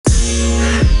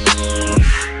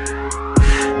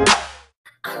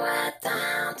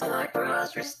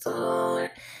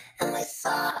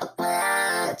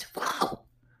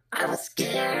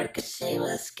scared because she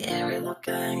was scary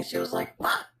looking. She was like,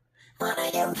 "What? What are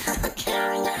you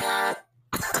carrying a hat?"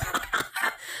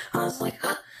 I was like,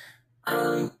 huh? I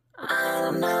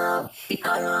don't know.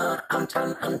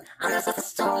 I'm just at the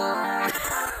store.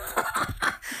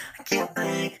 I can't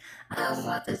think of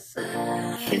what to say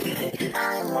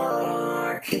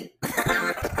anymore.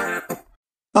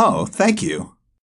 Oh, thank you.